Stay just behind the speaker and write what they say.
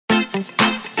Hey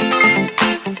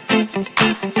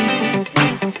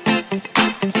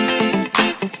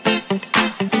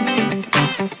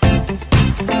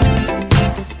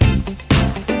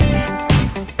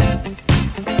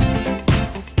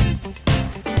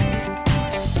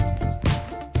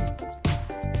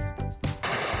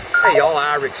y'all,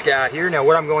 Irix Guy here. Now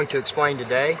what I'm going to explain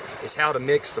today is how to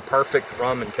mix the perfect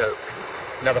rum and Coke.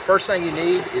 Now the first thing you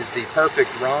need is the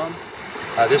perfect rum.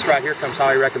 This right here comes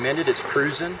highly recommended. It's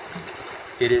Cruisin'.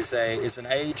 It is an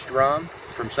aged rum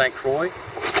from St. Croix.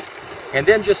 And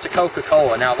then just a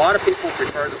Coca-Cola. Now a lot of people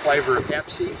prefer the flavor of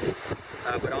Pepsi,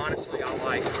 but honestly I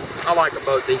like them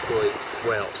both equally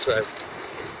well. So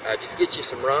just get you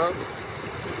some rum,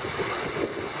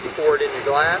 pour it in your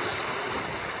glass,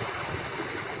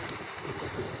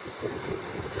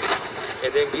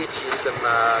 and then get you some,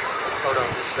 hold on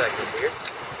just a second here.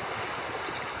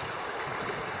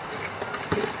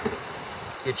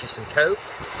 Get you some Coke.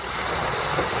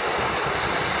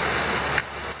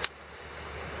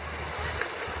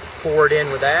 Pour it in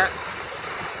with that.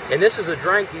 And this is a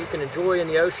drink you can enjoy in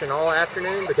the ocean all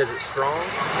afternoon because it's strong.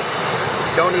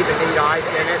 You don't even need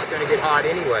ice in it, it's going to get hot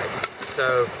anyway.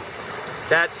 So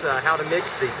that's how to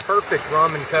mix the perfect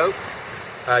rum and Coke.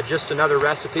 Just another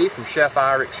recipe from Chef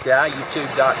Irix Guy,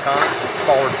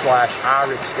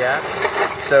 youtube.com/Irix Guy.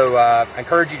 So I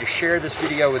encourage you to share this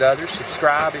video with others,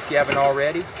 subscribe if you haven't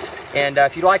already, and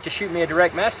if you'd like to shoot me a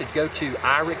direct message, go to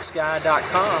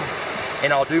irixguy.com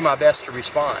and I'll do my best to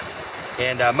respond.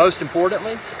 And most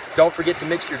importantly, don't forget to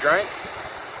mix your drink.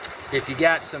 If you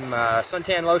got some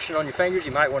suntan lotion on your fingers,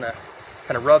 you might want to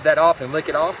kind of rub that off and lick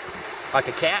it off like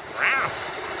a cat,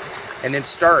 and then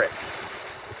stir it.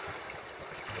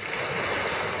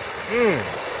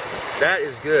 That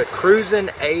is good.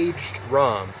 Cruisin' aged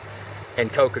rum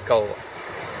and Coca-Cola.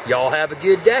 Y'all have a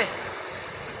good day.